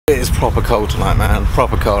It is proper cold tonight, man.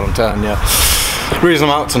 Proper cold, I'm telling you. The reason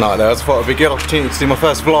I'm out tonight though, I thought it'd be a good opportunity to do my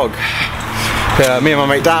first vlog. Me and my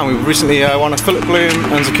mate Dan, we recently won a Philip Bloom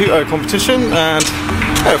and Zacuto competition, and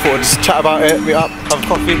I thought I'd just chat about it, meet up, have a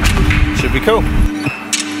coffee. Should be cool.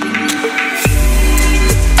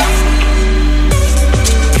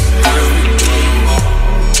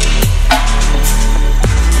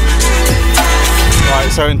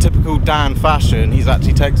 Right, so in typical Dan fashion, he's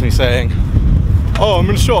actually texted me saying, "Oh, I'm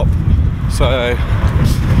in the shop." So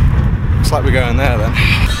looks like we're going there then.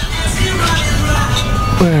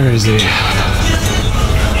 Where is he?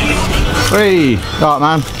 Hey, alright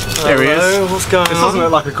man. There he is. What's going on? This doesn't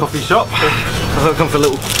look like a coffee shop. I've come for a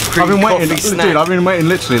little coffee snack. Dude, I've been waiting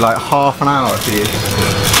literally like half an hour for you.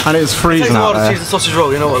 And it's freezing out there. It takes a while to choose the sausage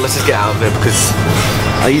roll. You know what, let's just get out of here because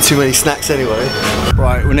I eat too many snacks anyway.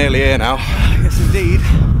 Right, we're nearly here now. Yes indeed.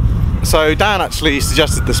 So Dan actually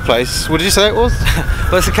suggested this place. What did you say it was?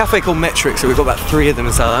 Well, it's a cafe called Metric, so we've got about 3 of them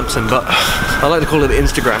in Southampton, but I like to call it an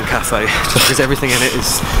Instagram cafe, just because everything in it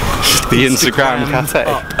is just the Instagram cafe.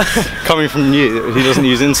 Coming from you, he doesn't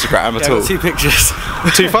use Instagram at all. I've got 2 pictures.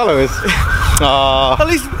 2 followers. At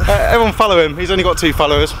least everyone follow him. He's only got 2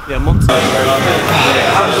 followers. Yeah, monster. I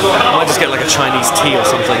might just get like a Chinese tea or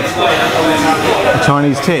something. A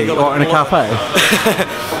Chinese tea? What, in a cafe?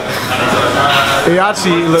 It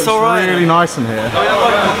actually looks really nice in here.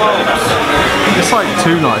 It's like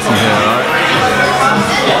too nice in here, right?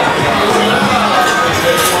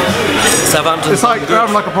 Southampton. It's like we're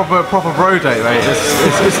having like a proper bro date, mate.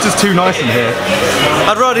 It's just too nice in here.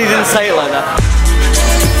 I'd rather he didn't say it like that.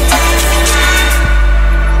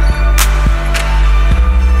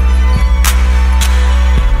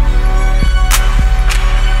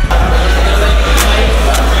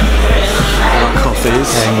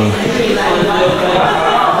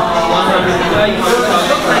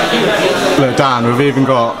 Look Dan, we've even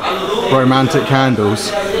got romantic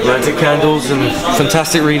candles. Romantic candles and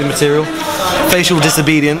fantastic reading material. Facial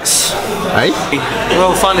disobedience. Hey?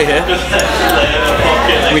 Well, finally here.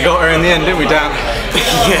 We got her in the end, didn't we, Dan?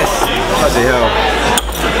 Yes. Bloody hell.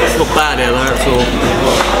 It's not bad here though, that's all.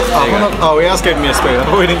 Oh, he has given me a spoon. I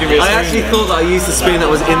thought he didn't give me a spoon. I actually thought that I used the spoon that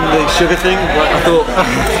was in the sugar thing. Like, I thought, oh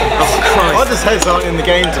Christ. I just heads aren't in the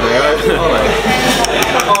game today.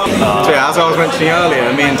 So yeah, as I was mentioning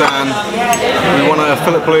earlier, me and Dan, we won a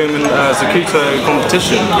Philip Bloom and Zacuto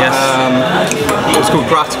competition. Yes. It was called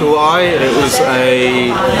Graphical Eye. It was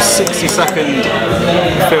a 60-second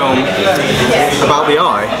film about the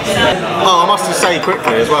eye. Oh, I must just say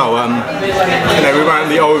quickly as well. You know, we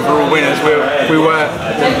weren't the overall winners. We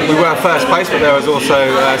were first place, but there was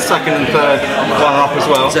also second and third runner-up as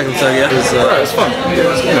well. Second, third, yeah. It was fun.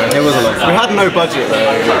 It was a lot of fun. We had no budget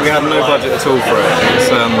though. We had no budget at all for it.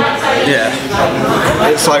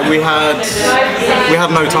 It's like we had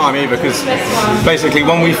no time either, because basically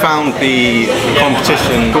when we found the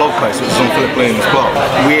competition blog post, which was on Philip Bloom's blog,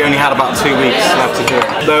 we only had about 2 weeks left to do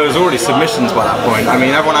it. There was already submissions by that point. I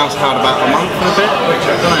mean, everyone else had about a month and a bit.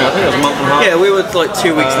 I think it was a month and a half. Yeah, we were like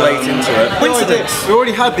 2 weeks late into it. Coincidence. We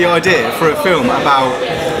already had the idea for a film about,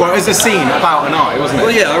 well, it was a scene about an eye, wasn't it?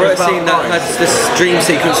 Well, yeah, I wrote a scene that had this dream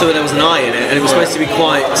sequence where there was an eye in it, and it was supposed to be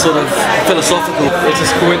quite sort of philosophical. It's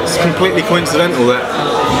just completely coincidental that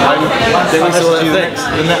I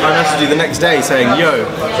messaged you the next day saying, yo,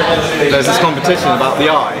 there's this competition about the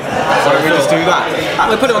eye, so we just do that.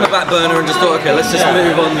 I put it on the back burner and just thought, okay, let's just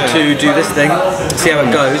move on to do this thing, see how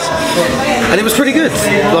it goes. And it was pretty good,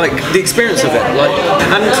 like the experience of it. Like,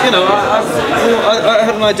 and you know, I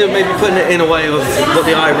had an idea of maybe putting it in a way of what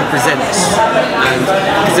the eye represents. And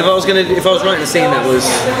because if I was writing a scene that was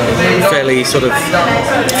fairly sort of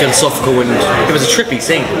philosophical, and it was a trippy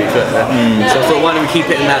scene to be fair. So I thought, why don't we keep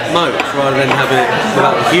it in that mode rather than having it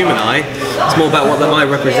about the human eye? It's more about what the eye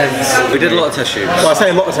represents. We did a lot of test shoots. Well, I say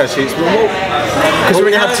a lot of test shoots, because we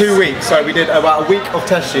only had 2 weeks, so we did about a week of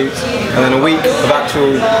test shoots and then a week of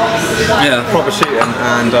actual proper shooting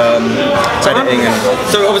and editing.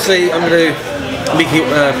 So obviously I'm going to be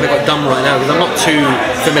quite dumb right now because I'm not too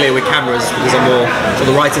familiar with cameras because I'm more on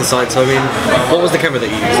the writing side. So I mean, what was the camera that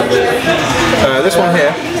you used actually? This one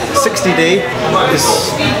here, 60D.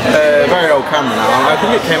 It's a very old camera now. I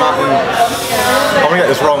think it came out in, I'm gonna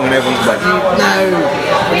get this wrong and everyone's like, no,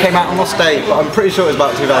 it came out on lost date, but I'm pretty sure it was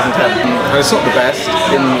about 2010. And it's not the best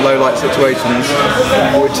in low light situations,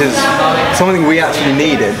 which is something we actually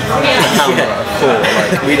needed a camera for.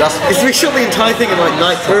 Like, we shot the entire thing in like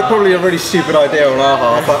night time. It was probably a really stupid idea on our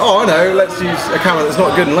half, like, oh I know, let's use a camera that's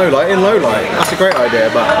not good in low light. That's a great idea,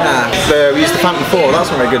 but nah. So we used the Phantom 4, that's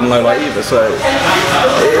not very good in low light either, so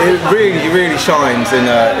it it really shines in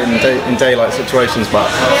daylight situations.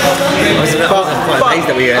 But As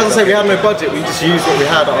I say, we had no budget. We just used what we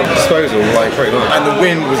had at our disposal, like pretty much. And the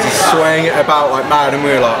wind was just swaying it about like mad, and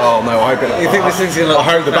we were like, oh no, I hope it. You think this thing's gonna? I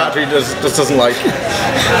hope the battery just doesn't like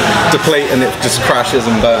deplete and it just crashes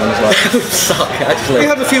and burns. Like. Suck, actually.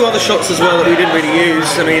 We had a few other shots as well that we didn't really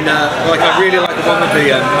use. I mean, like I really like the one with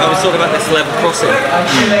the. I was talking about this level crossing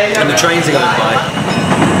and the trains are going by.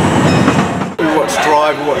 We watched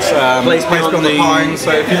Drive, we watched Place Beyond the Pines.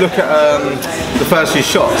 So if you look at the first few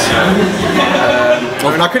shots, I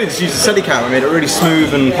mean, I could have just used a Steadicam. I made it really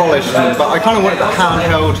smooth and polished, but I kind of wanted that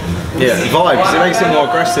handheld vibe because it makes it more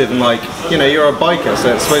aggressive and like, you know, you're a biker,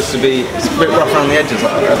 so it's supposed to be a bit rough around the edges.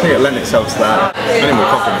 I think it lent itself to that. I need more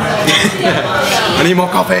coffee. I need more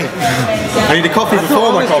coffee. I need a coffee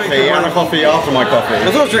before my coffee and a coffee after my coffee. I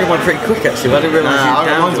thought I was drinking one pretty quick actually, but I didn't realise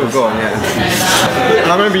mine's all gone, yeah. And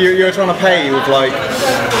I remember you were trying to pay with like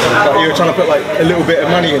you were trying to put like a little bit of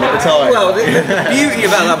money in at the time. Well, the beauty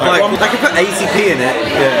about that bike was I could put 80p in it,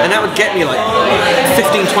 and that would get me like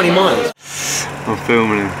 15-20 miles. I'm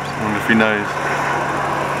filming him. I wonder if he knows.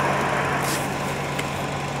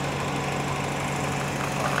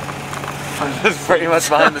 That's pretty much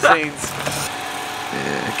behind the scenes.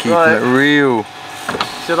 Yeah, keeping it real.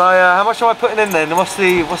 Should I? How much am I putting in then? What's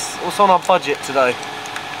on our budget today?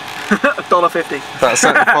 $1.50. About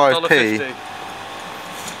 75p.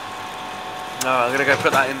 No, I'm gonna go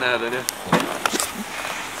put that in there then. Yeah.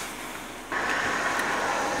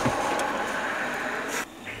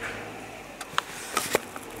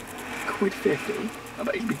 £1.50. I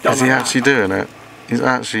bet he'd be done. Is he actually doing it? He's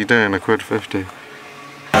actually doing £1.50.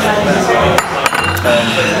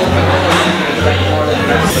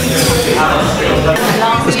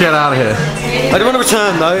 Let's get out of here. I don't want to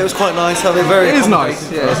return though, it was quite nice. How they very. It is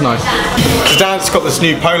nice, yeah, it's nice. So Dan's got this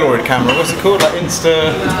new Polaroid camera, what's it called? Like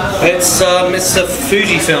Insta. It's a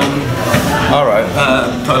Fujifilm. Alright.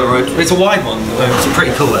 Polaroid. It's a wide one, it's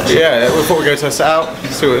pretty cool actually. Yeah, we thought we'd go test it out,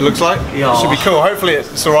 see what it looks like. Yeah. It should be cool. Hopefully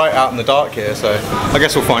it's alright out in the dark here, so I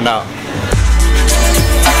guess we'll find out.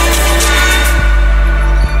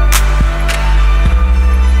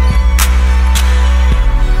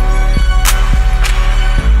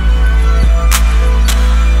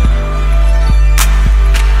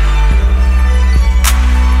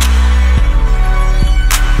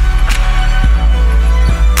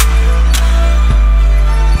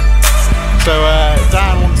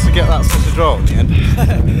 Dan wants to get that sausage roll in the end.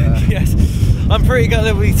 Yes, I'm pretty glad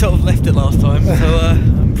that we sort of left it last time, so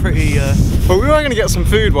I'm pretty... Well, we were going to get some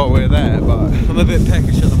food while we were there, but... I'm a bit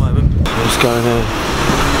peckish at the moment. What's going on?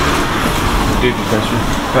 Dude,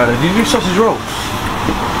 Brad, do you do sausage rolls?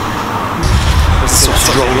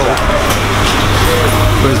 Sausage roll.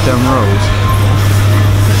 Where's them rolls?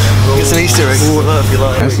 It's an Easter egg. If you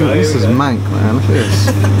like. This is mank, man. Look at this.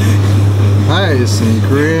 That is some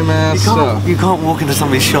grim ass stuff. You can't walk into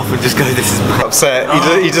somebody's shop and just go, this is mank. Upset.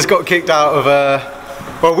 He just got kicked out of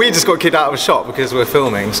well, we just got kicked out of a shop because we're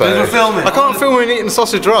filming. So we're filming. I can't film eating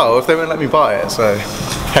sausage roll if they won't let me buy it. So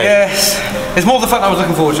hey. Yes, it's more the fact I was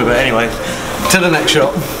looking forward to it. Anyway, to the next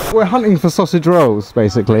shop. We're hunting for sausage rolls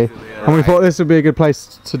basically, and we thought this would be a good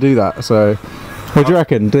place to do that. So, what do you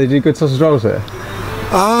reckon? Do they do good sausage rolls here?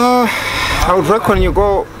 I would reckon you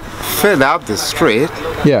go further up the street.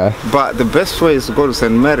 Yeah. But the best way is to go to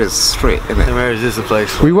St. Mary's Street, isn't it? St. Mary's is the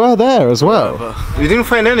place. We were there as well. You didn't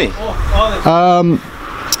find any?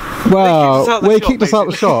 Well, they kicked us out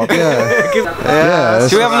the shop, yeah. Yeah.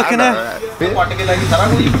 Should we have a look in there?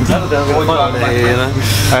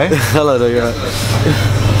 Hey? Hello there, yeah.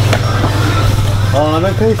 Oh, I'm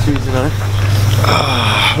okay, you know.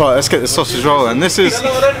 Right, let's get this sausage roll then. This is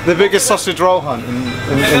the biggest sausage roll hunt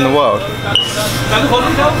in the world.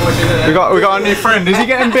 We got a new friend. Is he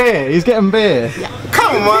getting beer? He's getting beer.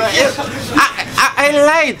 Come on, I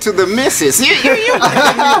lied to the missus. You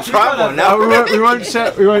got in trouble now. We won't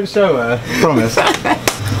show her. Promise.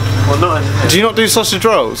 Well, not. Do you not do sausage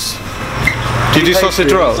rolls? Do you do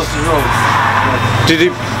sausage rolls?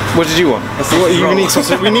 What did you want?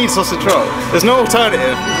 We need sausage roll. There's no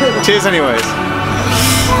alternative. Cheers anyways.